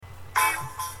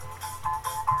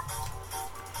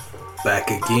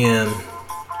Back again,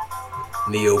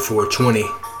 Neo 420,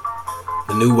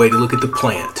 the new way to look at the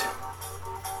plant.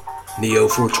 Neo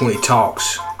 420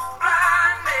 talks,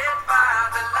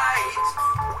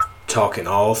 talking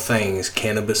all things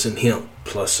cannabis and hemp,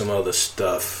 plus some other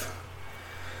stuff.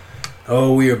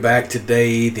 Oh, we are back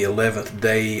today, the 11th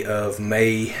day of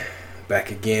May, back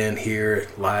again here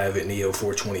live at Neo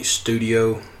 420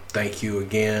 studio. Thank you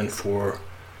again for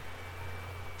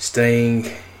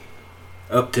staying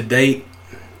up to date,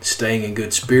 staying in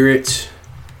good spirits.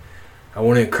 I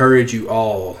want to encourage you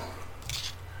all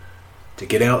to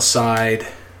get outside,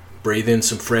 breathe in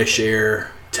some fresh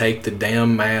air, take the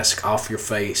damn mask off your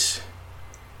face,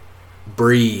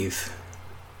 breathe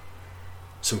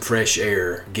some fresh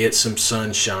air, get some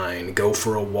sunshine, go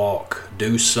for a walk,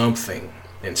 do something,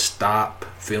 and stop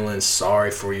feeling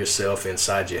sorry for yourself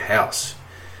inside your house.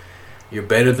 You're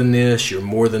better than this, you're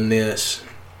more than this.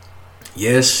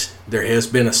 Yes, there has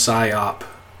been a psyop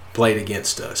played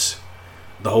against us.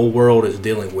 The whole world is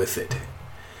dealing with it.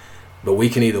 But we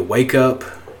can either wake up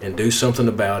and do something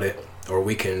about it, or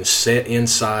we can sit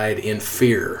inside in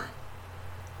fear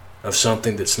of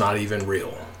something that's not even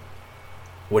real.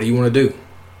 What do you want to do?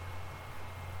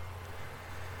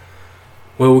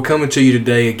 Well, we're coming to you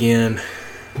today again.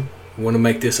 I want to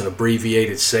make this an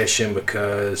abbreviated session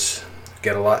because I've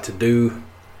got a lot to do.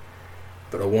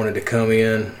 But I wanted to come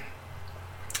in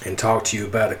and talk to you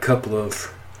about a couple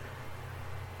of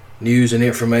news and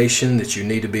information that you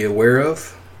need to be aware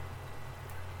of.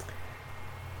 I'm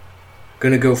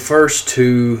going to go first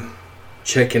to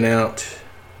checking out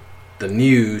the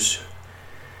news.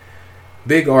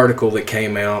 Big article that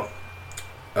came out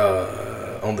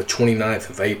on the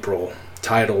 29th of April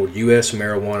titled U.S.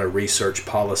 Marijuana Research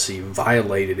Policy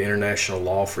Violated International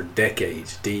Law for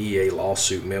Decades. DEA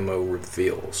Lawsuit Memo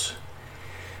Reveals.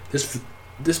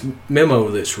 This memo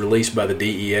that's released by the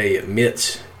DEA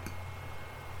admits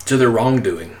to their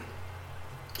wrongdoing.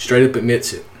 Straight up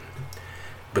admits it.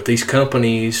 But these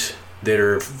companies that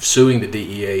are suing the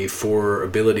DEA for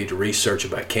ability to research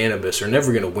about cannabis are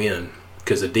never going to win,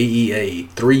 because the DEA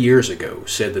 3 years ago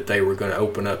said that they were going to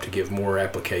open up to give more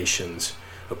applications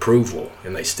approval,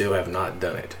 and they still have not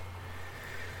done it.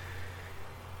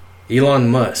 Elon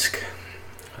Musk.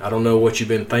 I don't know what you've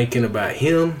been thinking about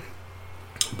him,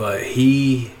 but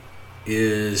he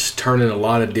is turning a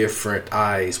lot of different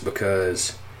eyes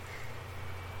because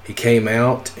he came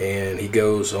out and he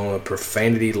goes on a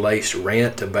profanity-laced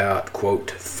rant about,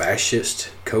 quote,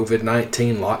 fascist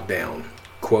COVID-19 lockdown,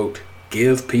 quote,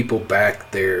 give people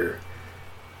back their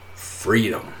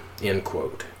freedom, end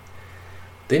quote.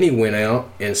 Then he went out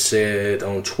and said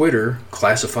on Twitter,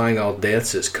 classifying all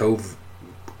deaths as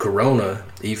corona,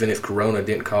 even if corona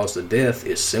didn't cause the death,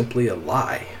 is simply a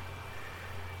lie.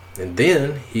 And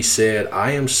then he said,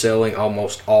 I am selling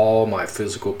almost all my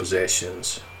physical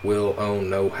possessions, will own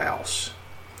no house.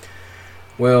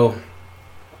 Well,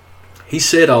 he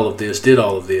said all of this, did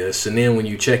all of this, and then when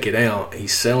you check it out,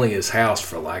 he's selling his house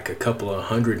for like a couple of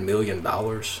 $100 million.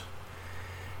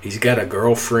 He's got a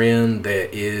girlfriend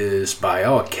that is, by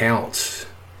all accounts,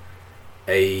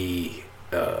 a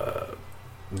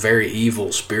very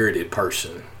evil-spirited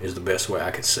person, is the best way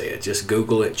I could say it. Just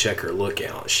Google it, check her look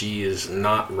out. She is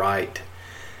not right.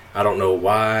 I don't know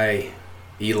why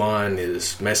Elon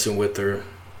is messing with her.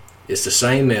 It's the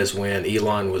same as when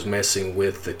Elon was messing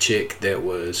with the chick that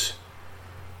was,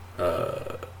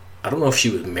 I don't know if she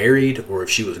was married or if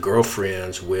she was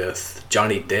girlfriends with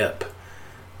Johnny Depp.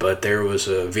 But there was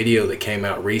a video that came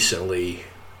out recently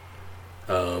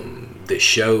that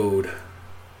showed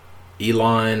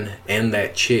Elon and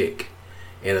that chick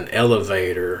in an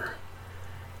elevator,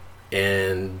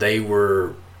 and they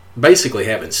were basically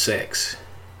having sex,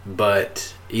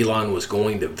 but Elon was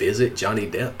going to visit Johnny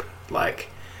Depp. Like,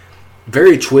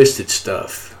 very twisted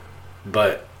stuff.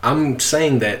 But I'm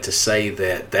saying that to say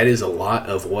that that is a lot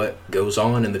of what goes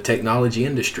on in the technology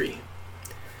industry.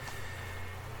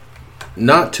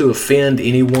 Not to offend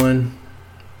anyone,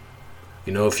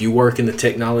 you know, if you work in the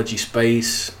technology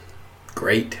space,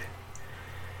 great.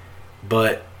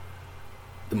 But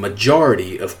the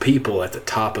majority of people at the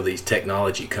top of these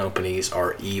technology companies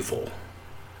are evil.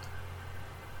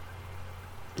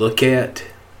 Look at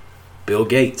Bill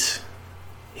Gates.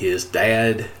 His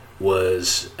dad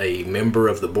was a member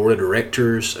of the board of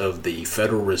directors of the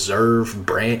Federal Reserve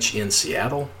branch in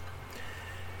Seattle.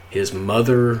 His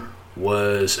mother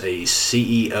was a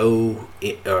CEO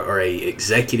or a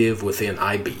executive within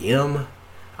IBM.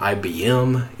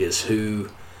 IBM is who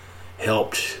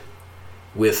helped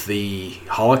with the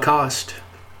Holocaust.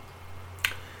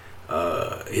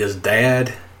 His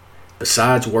dad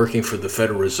besides working for the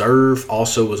Federal Reserve,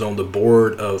 also was on the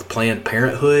board of Planned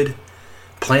Parenthood.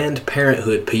 Planned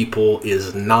Parenthood, people,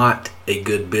 is not a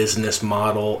good business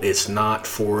model. It's not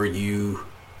for you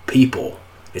people.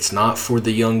 It's not for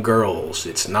the young girls.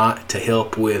 It's not to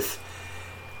help with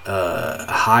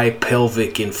high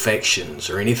pelvic infections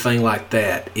or anything like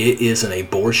that. It is an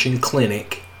abortion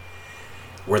clinic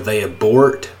where they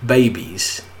abort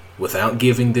babies without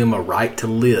giving them a right to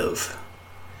live,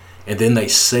 and then they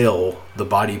sell the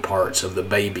body parts of the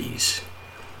babies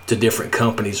to different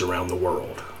companies around the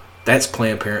world. That's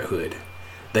Planned Parenthood.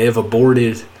 They have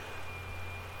aborted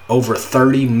over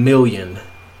 30 million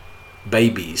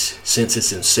babies since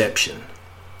its inception.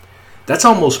 That's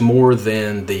almost more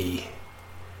than the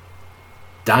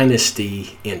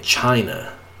dynasty in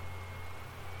China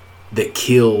that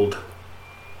killed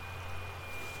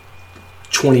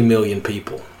 20 million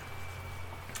people.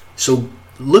 So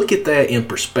look at that in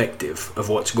perspective of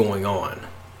what's going on.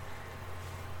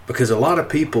 Because a lot of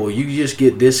people, you just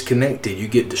get disconnected, you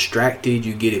get distracted,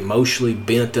 you get emotionally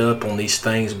bent up on these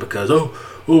things because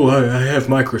I have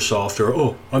Microsoft,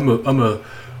 or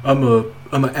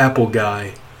I'm an Apple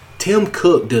guy. Tim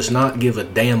Cook does not give a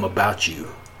damn about you.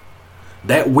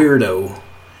 That weirdo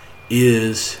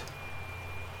is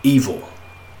evil.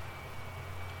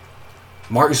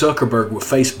 Mark Zuckerberg with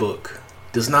Facebook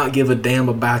does not give a damn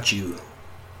about you.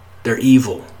 They're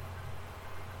evil.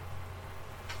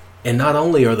 And not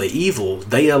only are they evil,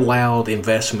 they allowed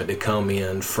investment to come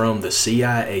in from the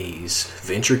CIA's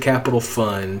venture capital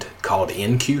fund called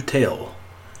In-Q-Tel.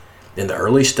 In the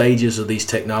early stages of these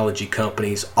technology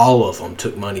companies, all of them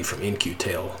took money from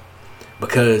In-Q-Tel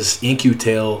because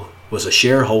In-Q-Tel was a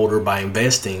shareholder by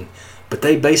investing, but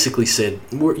they basically said,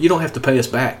 you don't have to pay us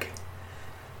back.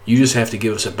 You just have to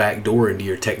give us a back door into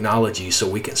your technology so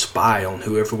we can spy on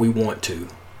whoever we want to.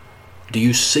 Do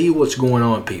you see what's going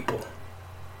on, people?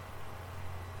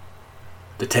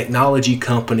 The technology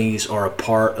companies are a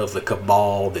part of the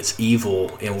cabal that's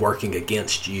evil and working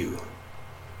against you.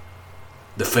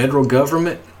 The federal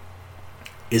government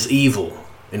is evil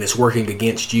and it's working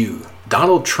against you.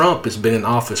 Donald Trump has been in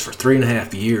office for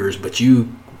 3.5 years, but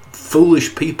you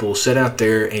foolish people sit out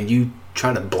there and you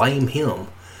try to blame him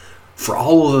for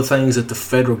all of the things that the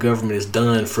federal government has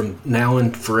done from now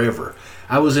and forever.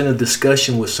 I was in a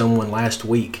discussion with someone last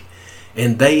week,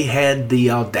 and they had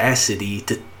the audacity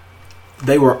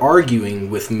they were arguing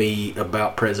with me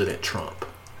about President Trump.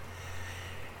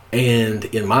 And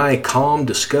in my calm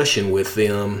discussion with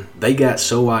them, they got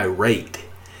so irate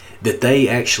that they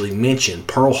actually mentioned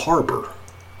Pearl Harbor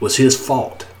was his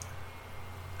fault.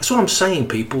 That's what I'm saying,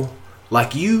 people.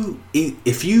 Like,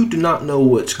 if you do not know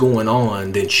what's going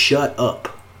on, then shut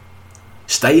up.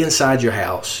 Stay inside your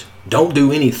house. Don't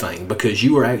do anything, because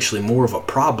you are actually more of a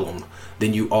problem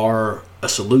than you are a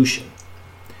solution.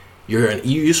 You're a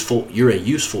useful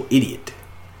idiot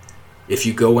if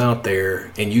you go out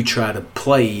there and you try to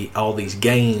play all these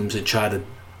games and try to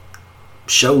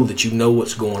show that you know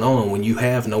what's going on when you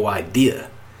have no idea.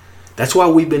 That's why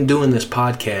we've been doing this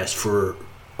podcast for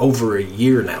over a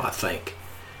year now, I think.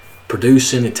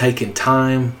 Producing and taking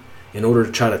time in order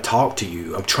to try to talk to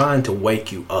you. I'm trying to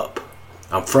wake you up.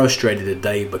 I'm frustrated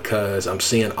today because I'm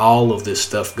seeing all of this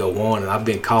stuff go on, and I've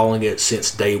been calling it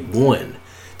since day one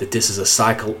that this is a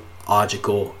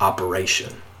psychological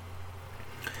operation.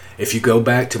 If you go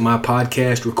back to my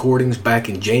podcast recordings back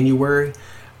in January,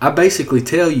 I basically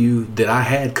tell you that I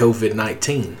had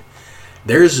COVID-19.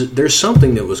 There's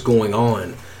something that was going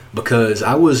on because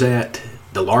I was at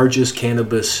the largest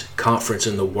cannabis conference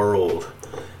in the world,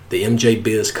 the MJ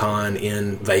BizCon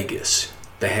in Vegas.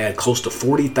 They had close to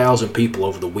 40,000 people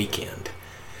over the weekend.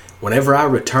 Whenever I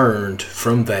returned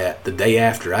from that, the day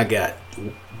after, I got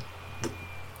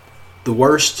the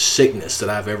worst sickness that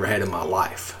I've ever had in my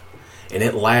life. And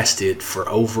it lasted for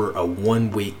over a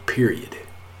 1-week period.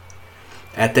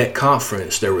 At that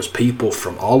conference, there was people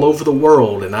from all over the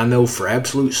world, and I know for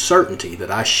absolute certainty that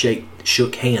I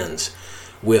shook hands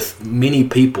with many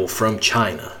people from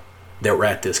China that were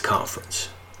at this conference.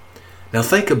 Now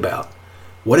think about,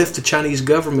 what if the Chinese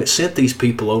government sent these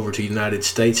people over to the United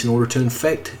States in order to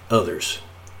infect others?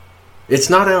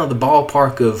 It's not out of the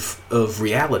ballpark of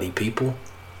reality, people.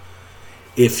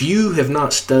 If you have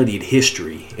not studied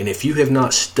history, and if you have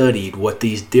not studied what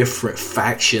these different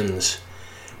factions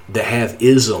that have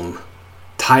ism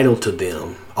titled to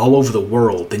them all over the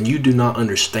world, then you do not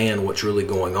understand what's really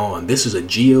going on. This is a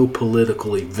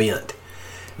geopolitical event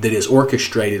that is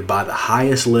orchestrated by the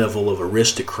highest level of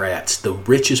aristocrats, the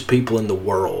richest people in the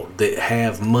world that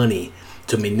have money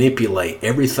to manipulate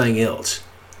everything else.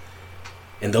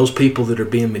 And those people that are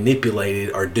being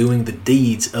manipulated are doing the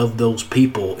deeds of those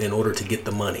people in order to get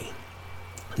the money.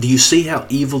 Do you see how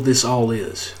evil this all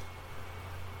is?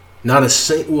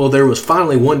 There was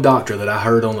finally one doctor that I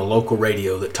heard on the local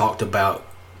radio that talked about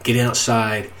getting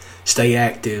outside, stay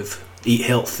active, eat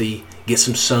healthy, get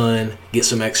some sun, get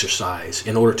some exercise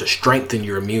in order to strengthen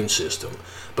your immune system.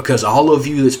 Because all of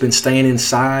you that's been staying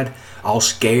inside, all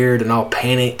scared and all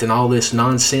panicked and all this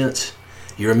nonsense,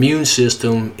 your immune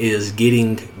system is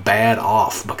getting bad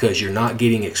off because you're not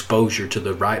getting exposure to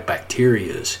the right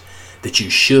bacterias that you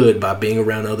should by being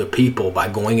around other people, by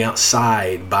going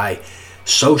outside, by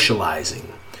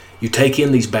socializing. You take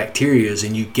in these bacterias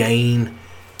and you gain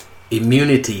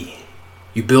immunity.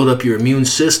 You build up your immune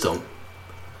system.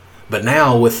 But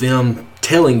now with them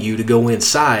telling you to go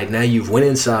inside, now you've went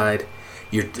inside,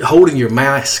 you're holding your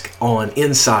mask on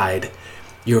inside,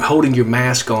 you're holding your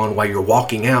mask on while you're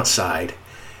walking outside.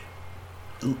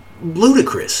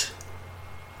 Ludicrous.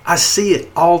 I see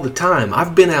it all the time.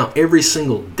 I've been out every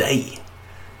single day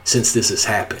since this has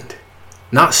happened.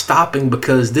 Not stopping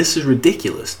because this is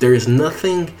ridiculous. There is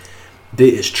nothing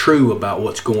that is true about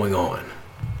what's going on.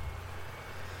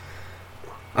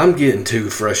 I'm getting too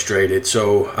frustrated,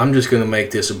 so I'm just going to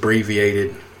make this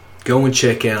abbreviated. Go and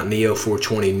check out Neo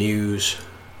 420 News.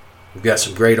 We've got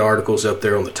some great articles up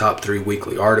there on the top 3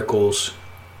 weekly articles.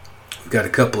 We've got a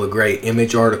couple of great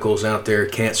image articles out there.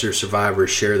 Cancer survivors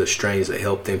share the strains that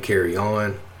help them carry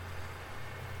on.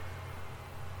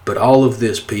 But all of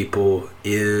this, people,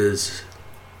 is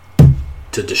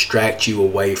to distract you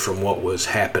away from what was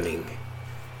happening.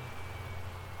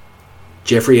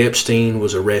 Jeffrey Epstein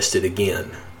was arrested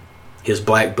again. His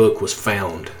black book was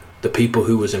found. The people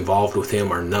who was involved with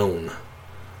him are known.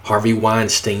 Harvey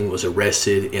Weinstein was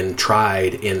arrested and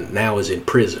tried and now is in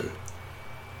prison.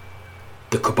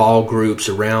 The cabal groups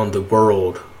around the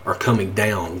world were coming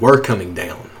down.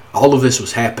 All of this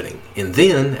was happening. And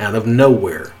then, out of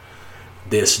nowhere,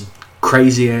 this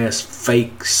crazy-ass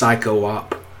fake psycho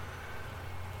op.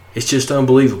 It's just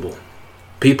unbelievable.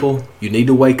 People, you need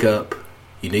to wake up.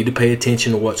 You need to pay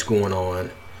attention to what's going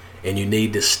on. And you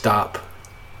need to stop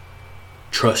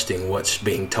trusting what's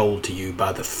being told to you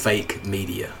by the fake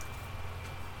media.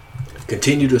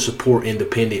 Continue to support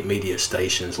independent media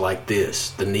stations like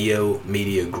this, the Neo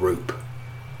Media Group.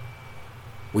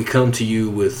 We come to you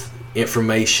with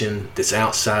information that's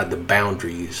outside the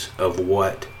boundaries of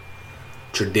what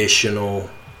traditional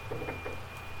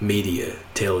media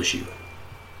tells you.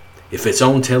 If it's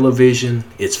on television,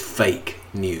 it's fake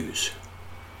news.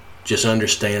 Just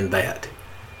understand that.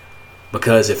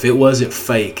 Because if it wasn't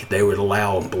fake, they would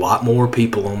allow a lot more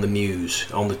people on the news,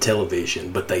 on the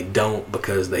television, but they don't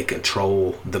because they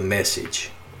control the message.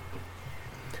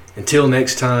 Until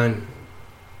next time,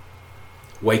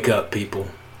 wake up, people.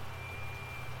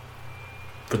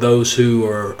 For those who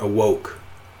are awoke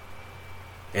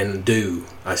and do,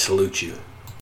 I salute you.